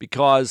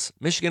because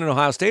Michigan and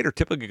Ohio State are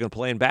typically going to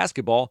play in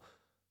basketball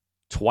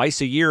twice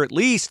a year at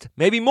least,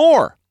 maybe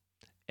more.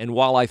 And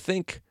while I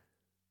think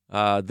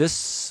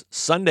this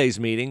Sunday's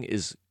meeting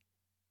is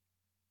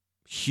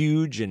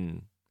huge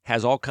and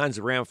has all kinds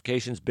of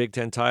ramifications, Big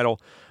Ten title,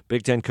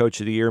 Big Ten Coach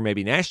of the Year,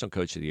 maybe National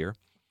Coach of the Year,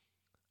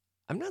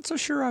 I'm not so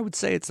sure I would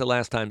say it's the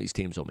last time these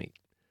teams will meet.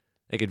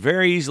 They could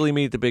very easily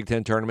meet at the Big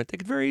Ten tournament. They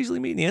could very easily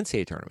meet in the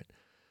NCAA tournament.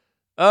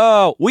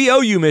 Oh, we owe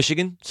you,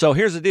 Michigan. So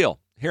here's the deal.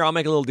 Here, I'll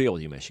make a little deal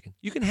with you, Michigan.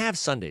 You can have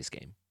Sunday's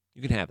game.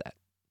 You can have that.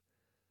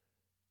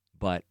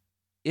 But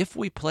if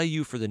we play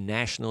you for the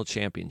national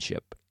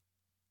championship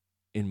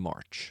in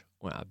March,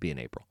 well, it'd be in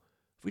April.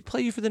 If we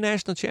play you for the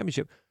national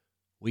championship,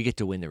 we get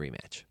to win the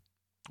rematch.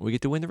 We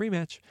get to win the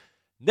rematch.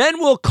 Then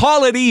we'll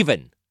call it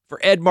even for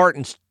Ed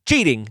Martin's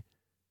cheating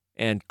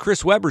and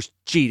Chris Webber's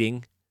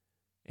cheating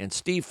and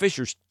Steve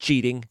Fisher's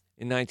cheating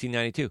in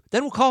 1992.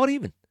 Then we'll call it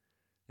even.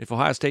 If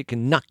Ohio State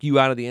can knock you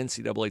out of the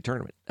NCAA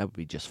tournament, that would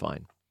be just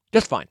fine.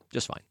 Just fine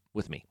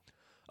with me.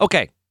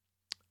 Okay.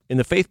 In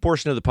the faith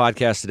portion of the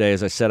podcast today,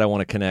 as I said, I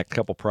want to connect a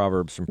couple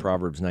Proverbs from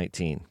Proverbs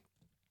 19.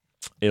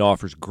 It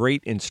offers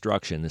great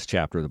instruction, this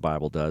chapter of the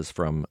Bible does,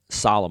 from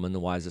Solomon, the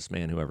wisest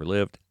man who ever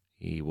lived.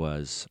 He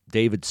was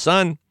David's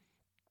son.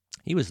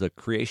 He was the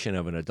creation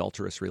of an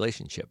adulterous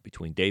relationship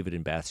between David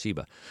and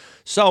Bathsheba.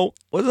 So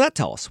what does that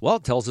tell us? Well,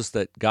 it tells us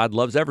that God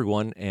loves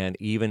everyone, and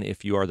even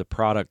if you are the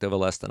product of a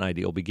less than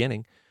ideal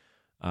beginning,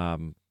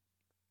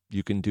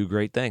 you can do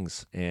great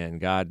things.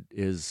 And God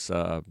is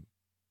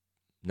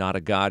not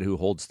a God who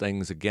holds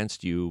things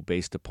against you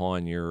based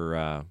upon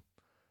the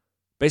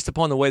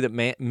way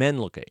that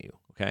men look at you.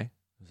 Okay,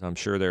 so I'm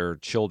sure there are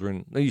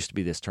children. There used to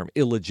be this term,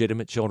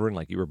 illegitimate children,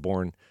 like you were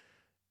born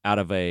out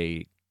of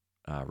a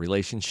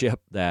relationship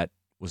that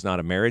was not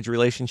a marriage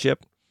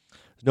relationship.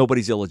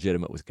 Nobody's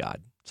illegitimate with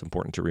God. It's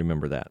important to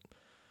remember that,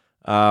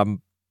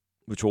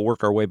 which we'll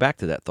work our way back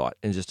to that thought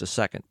in just a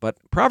second. But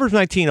Proverbs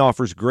 19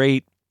 offers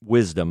great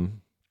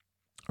wisdom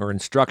or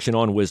instruction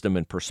on wisdom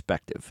and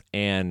perspective.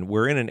 And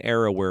we're in an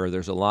era where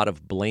there's a lot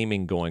of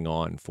blaming going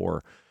on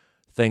for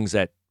things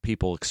that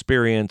people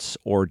experience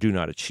or do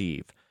not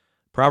achieve.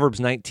 Proverbs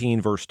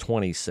 19, verse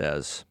 20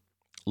 says,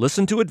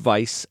 "Listen to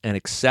advice and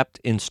accept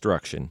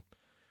instruction,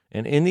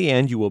 and in the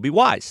end you will be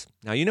wise."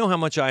 Now, you know how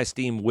much I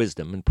esteem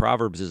wisdom, and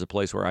Proverbs is a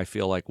place where I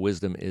feel like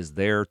wisdom is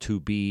there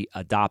to be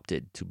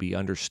adopted, to be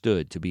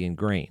understood, to be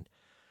ingrained.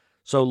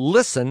 So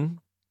listen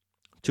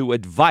to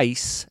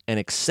advice and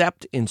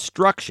accept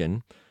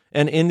instruction,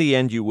 and in the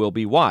end you will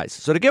be wise.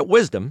 So to get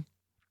wisdom,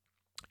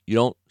 you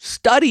don't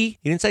study.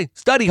 He didn't say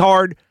study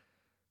hard.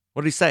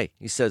 What did he say?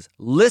 He says,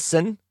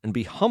 listen and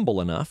be humble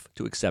enough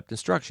to accept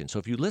instruction. So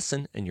if you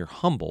listen and you're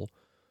humble,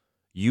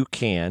 you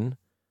can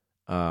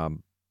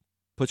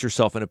put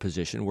yourself in a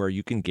position where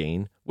you can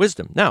gain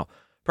wisdom. Now,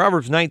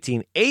 Proverbs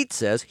 19:8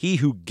 says, "He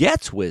who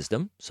gets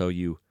wisdom," so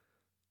you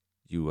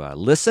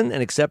listen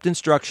and accept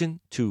instruction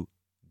to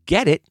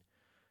get it.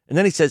 And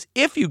then he says,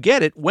 if you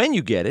get it, when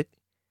you get it,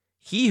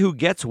 he who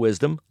gets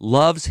wisdom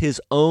loves his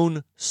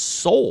own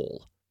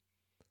soul.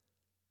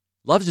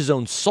 Loves his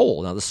own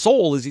soul. Now, the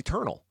soul is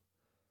eternal.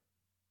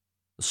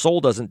 The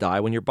soul doesn't die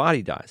when your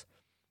body dies.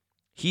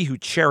 He who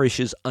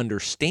cherishes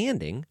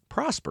understanding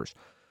prospers.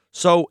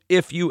 So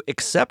if you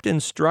accept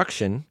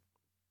instruction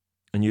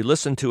and you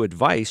listen to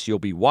advice, you'll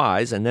be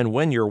wise. And then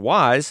when you're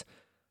wise,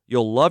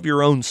 you'll love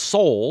your own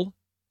soul.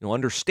 You'll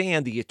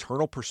understand the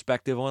eternal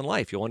perspective on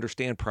life. You'll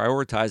understand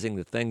prioritizing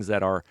the things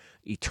that are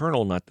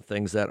eternal, not the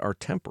things that are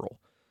temporal.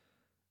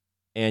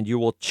 And you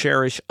will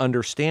cherish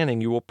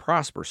understanding. You will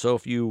prosper. So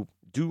if you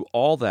do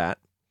all that,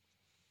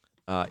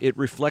 it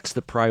reflects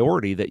the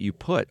priority that you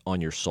put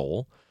on your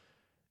soul.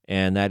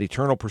 And that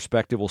eternal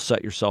perspective will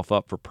set yourself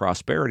up for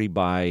prosperity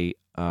by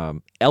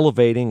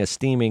elevating,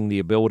 esteeming the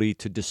ability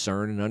to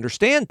discern and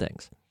understand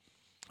things.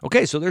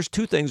 Okay, so there's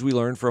two things we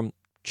learned from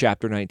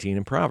chapter 19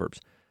 in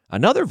Proverbs.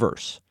 Another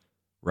verse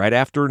right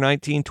after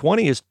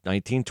 19:20 is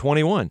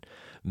 19:21.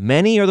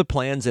 "Many are the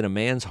plans in a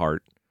man's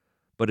heart,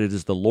 but it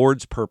is the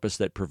Lord's purpose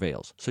that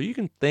prevails. So you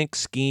can think,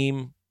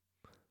 scheme,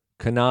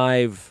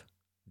 connive,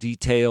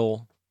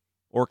 detail,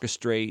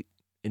 orchestrate,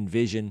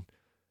 envision.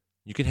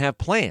 You can have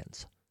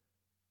plans,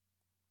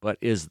 but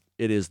it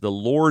is the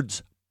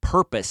Lord's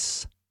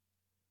purpose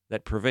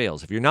that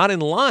prevails. If you're not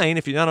in line,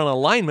 if you're not in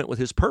alignment with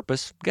his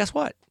purpose, guess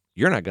what?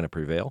 You're not going to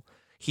prevail.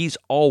 He's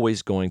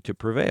always going to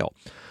prevail.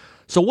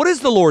 So what is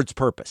the Lord's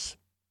purpose?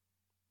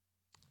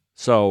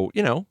 So,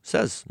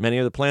 says many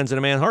are the plans in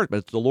a man's heart, but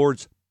it's the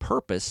Lord's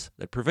purpose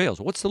that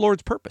prevails. What's the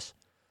Lord's purpose?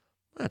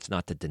 Well, it's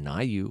not to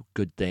deny you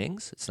good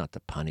things. It's not to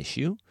punish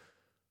you.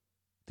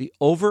 The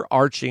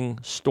overarching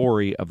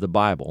story of the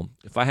Bible,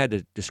 if I had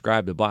to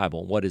describe the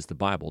Bible, what is the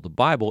Bible? The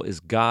Bible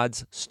is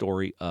God's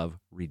story of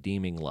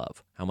redeeming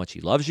love. How much he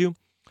loves you,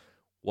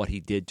 what he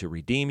did to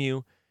redeem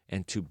you,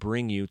 and to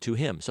bring you to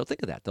him. So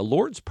think of that. The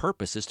Lord's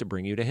purpose is to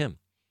bring you to him.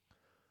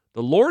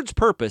 The Lord's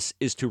purpose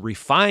is to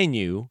refine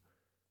you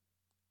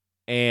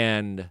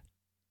and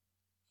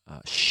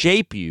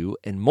shape you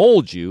and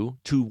mold you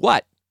to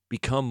what?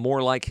 Become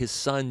more like his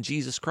son,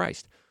 Jesus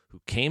Christ,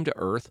 who came to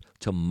earth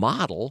to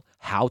model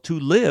how to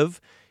live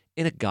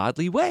in a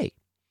godly way.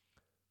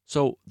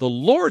 So the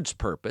Lord's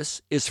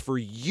purpose is for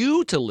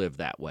you to live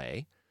that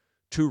way,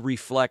 to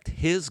reflect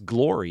his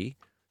glory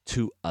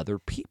to other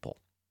people.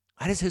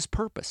 That is his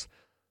purpose.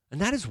 And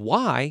that is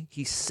why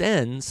he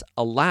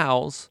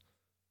allows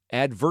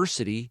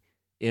adversity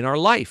in our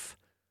life,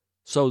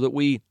 so that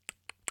we,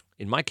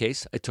 in my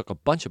case, I took a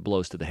bunch of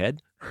blows to the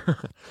head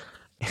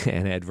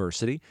and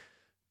adversity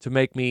to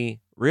make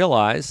me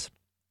realize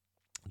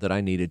that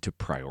I needed to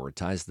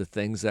prioritize the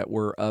things that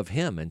were of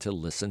him and to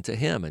listen to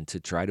him and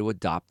to try to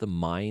adopt the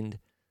mind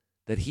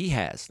that he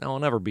has. Now, I'll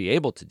never be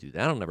able to do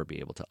that. I'll never be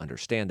able to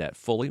understand that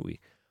fully.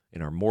 We,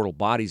 in our mortal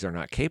bodies, are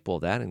not capable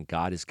of that, and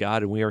God is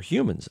God and we are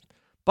humans.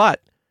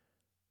 But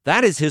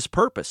that is his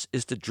purpose,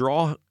 is to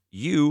draw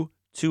you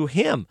to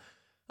him.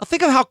 Now,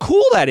 think of how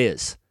cool that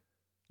is.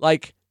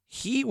 Like,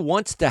 he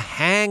wants to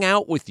hang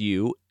out with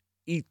you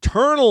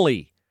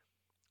eternally.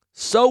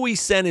 So he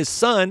sent his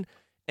son.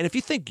 And if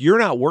you think you're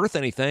not worth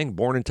anything,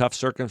 born in tough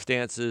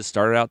circumstances,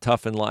 started out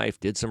tough in life,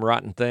 did some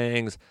rotten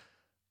things,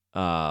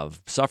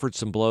 suffered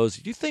some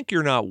blows, you think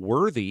you're not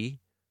worthy,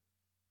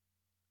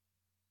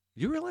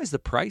 you realize the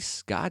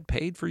price God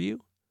paid for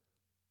you?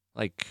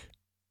 Like,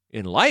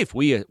 in life,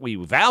 we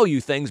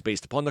value things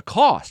based upon the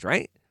cost,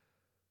 right?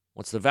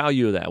 What's the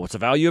value of that? What's the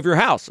value of your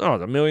house? Oh,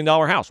 it's $1 million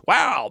house.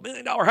 Wow, $1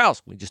 million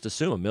house. We just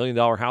assume $1 million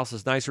house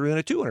is nicer than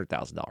a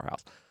 $200,000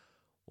 house.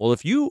 Well,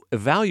 if you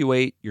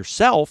evaluate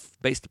yourself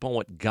based upon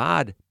what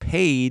God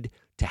paid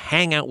to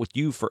hang out with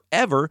you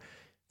forever,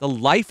 the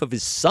life of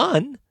his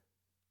son,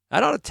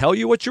 that ought to tell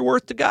you what you're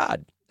worth to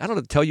God. That ought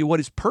to tell you what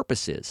his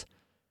purpose is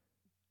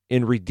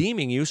in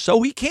redeeming you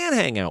so he can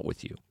hang out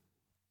with you.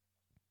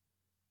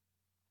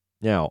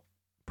 Now,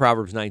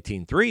 Proverbs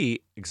 19:3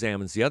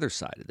 examines the other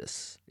side of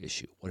this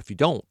issue. What if you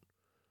don't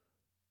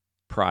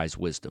prize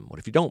wisdom? What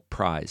if you don't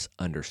prize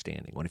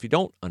understanding? What if you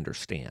don't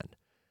understand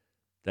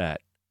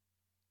that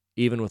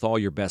even with all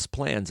your best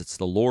plans, it's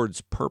the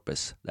Lord's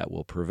purpose that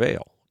will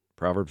prevail?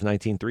 Proverbs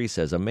 19:3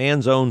 says, "A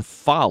man's own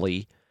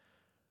folly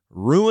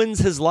ruins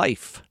his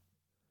life,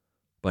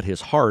 but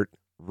his heart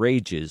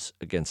rages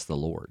against the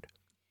Lord."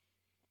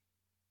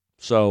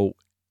 So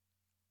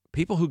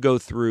people who go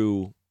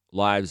through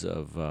lives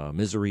of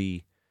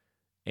misery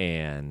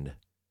and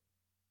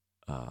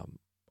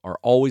are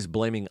always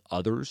blaming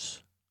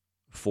others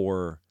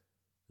for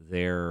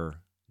their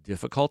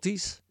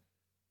difficulties,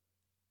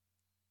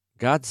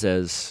 God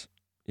says,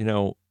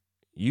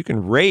 you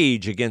can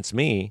rage against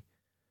me,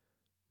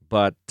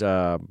 but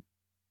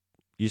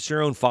it's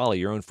your own folly,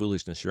 your own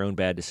foolishness, your own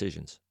bad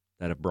decisions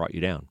that have brought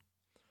you down.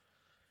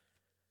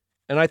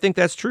 And I think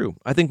that's true.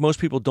 I think most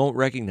people don't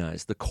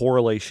recognize the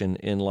correlation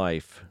in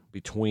life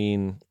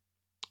between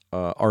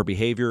our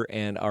behavior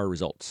and our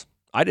results.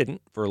 I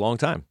didn't for a long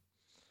time.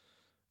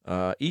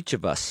 Each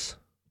of us,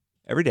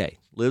 every day,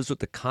 lives with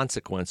the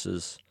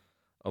consequences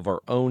of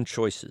our own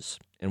choices.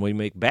 And when we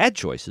make bad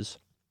choices,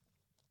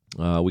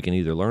 we can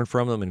either learn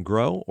from them and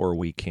grow, or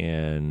we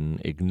can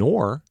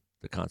ignore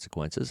the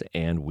consequences,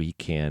 and we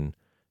can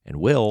and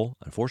will,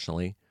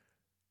 unfortunately,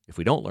 if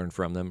we don't learn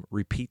from them,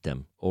 repeat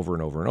them over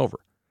and over and over.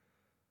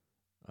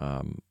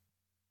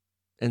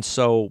 And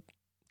so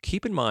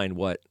keep in mind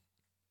what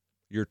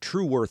your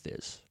true worth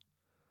is.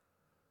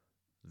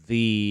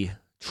 The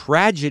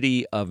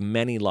tragedy of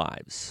many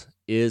lives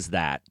is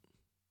that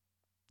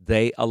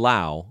they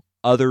allow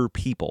other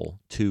people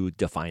to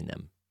define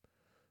them.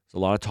 There's a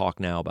lot of talk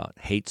now about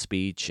hate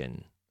speech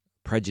and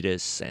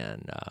prejudice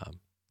and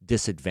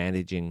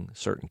disadvantaging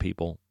certain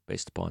people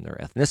based upon their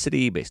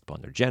ethnicity, based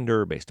upon their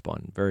gender, based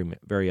upon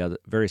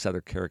various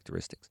other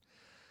characteristics.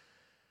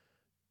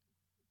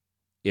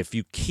 If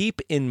you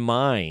keep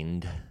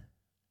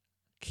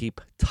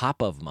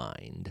top of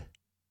mind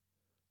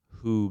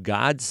who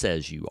God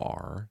says you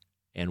are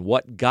and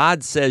what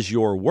God says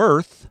you're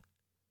worth,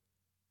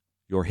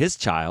 you're his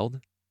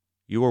child,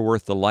 you are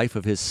worth the life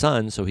of his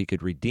son so he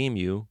could redeem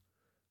you,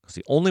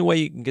 Because the only way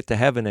you can get to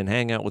heaven and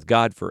hang out with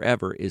God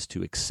forever is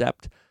to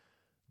accept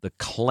the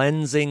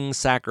cleansing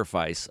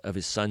sacrifice of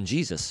his son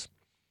Jesus.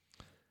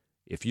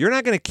 If you're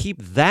not going to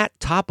keep that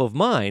top of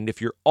mind,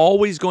 if you're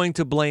always going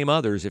to blame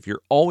others, if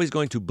you're always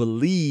going to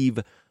believe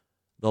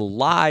the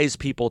lies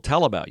people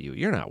tell about you,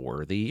 you're not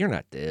worthy, you're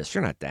not this,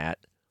 you're not that.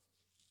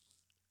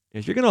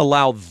 If you're going to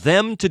allow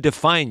them to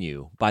define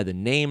you by the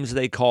names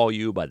they call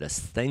you, by the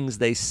things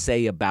they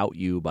say about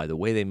you, by the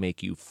way they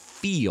make you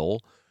feel,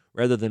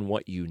 rather than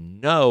what you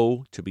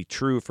know to be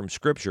true from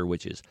Scripture,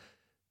 which is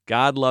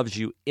God loves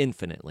you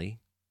infinitely,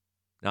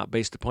 not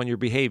based upon your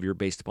behavior,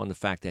 based upon the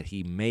fact that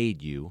he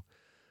made you.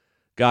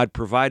 God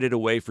provided a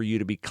way for you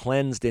to be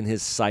cleansed in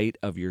his sight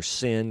of your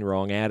sin,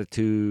 wrong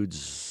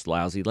attitudes,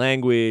 lousy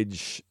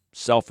language,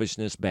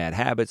 selfishness, bad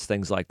habits,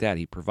 things like that.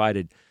 He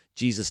provided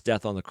Jesus'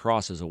 death on the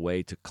cross as a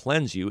way to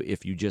cleanse you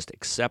if you just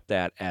accept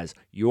that as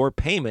your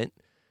payment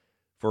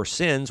for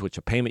sins, which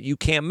a payment you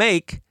can't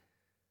make.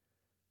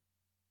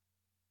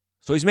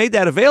 So he's made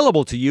that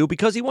available to you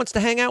because he wants to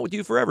hang out with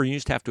you forever. You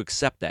just have to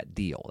accept that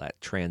deal, that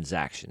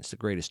transaction. It's the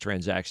greatest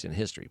transaction in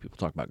history. People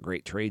talk about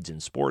great trades in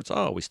sports.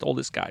 Oh, we stole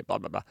this guy, blah,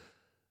 blah, blah.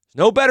 There's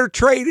no better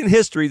trade in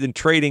history than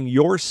trading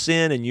your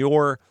sin and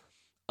your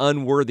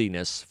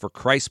unworthiness for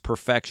Christ's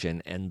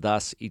perfection and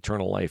thus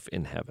eternal life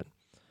in heaven.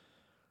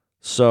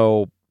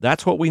 So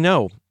that's what we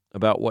know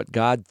about what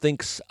God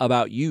thinks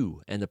about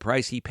you and the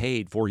price he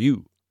paid for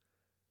you.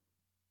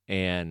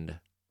 And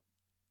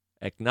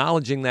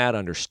acknowledging that,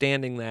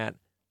 understanding that,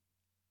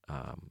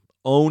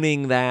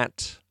 owning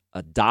that,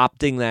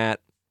 adopting that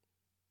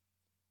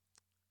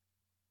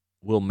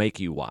will make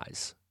you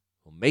wise,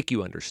 will make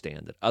you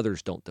understand that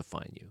others don't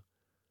define you,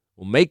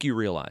 will make you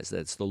realize that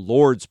it's the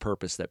Lord's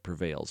purpose that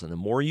prevails. And the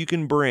more you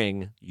can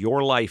bring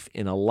your life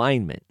in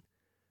alignment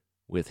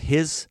with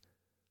his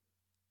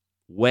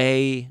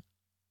way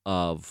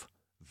of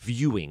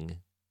viewing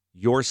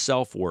your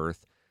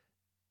self-worth,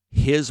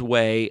 his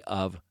way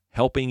of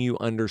helping you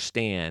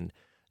understand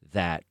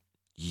that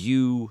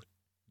you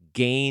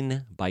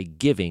gain by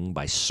giving,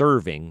 by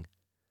serving,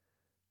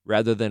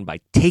 rather than by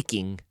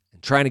taking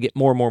and trying to get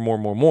more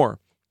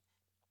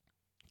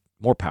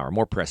power,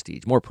 more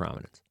prestige, more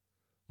prominence,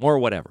 more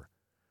whatever,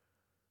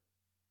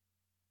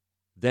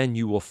 then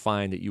you will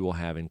find that you will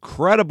have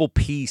incredible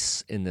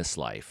peace in this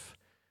life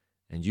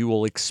and you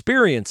will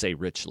experience a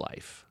rich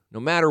life, no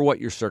matter what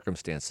your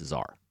circumstances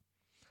are.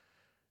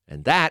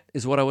 And that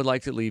is what I would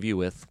like to leave you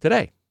with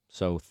today.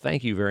 So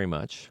thank you very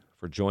much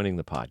for joining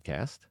the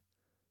podcast.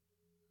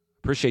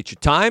 Appreciate your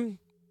time.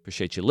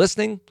 Appreciate you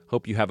listening.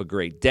 Hope you have a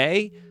great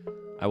day.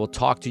 I will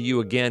talk to you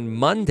again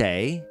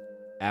Monday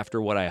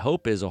after what I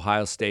hope is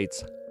Ohio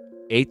State's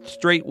 8th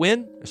straight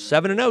win. They're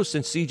 7-0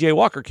 since C.J.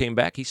 Walker came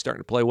back. He's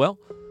starting to play well.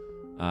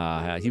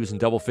 He was in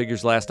double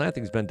figures last night. I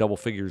think he's been double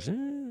figures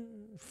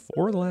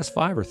 4 of the last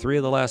 5 or 3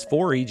 of the last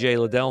 4. E.J.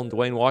 Liddell and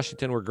Dwayne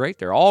Washington were great.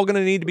 They're all going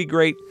to need to be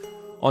great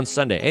on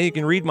Sunday. And you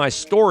can read my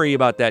story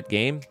about that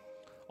game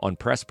on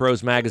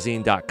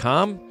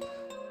PressProsMagazine.com.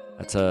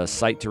 That's a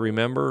site to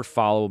remember.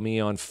 Follow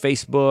me on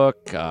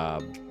Facebook.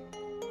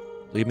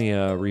 Leave me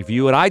a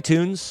review at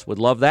iTunes. Would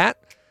love that.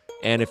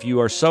 And if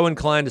you are so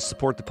inclined to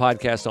support the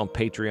podcast on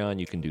Patreon,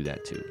 you can do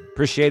that too.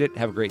 Appreciate it.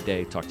 Have a great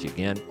day. Talk to you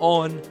again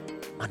on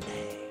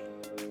Monday.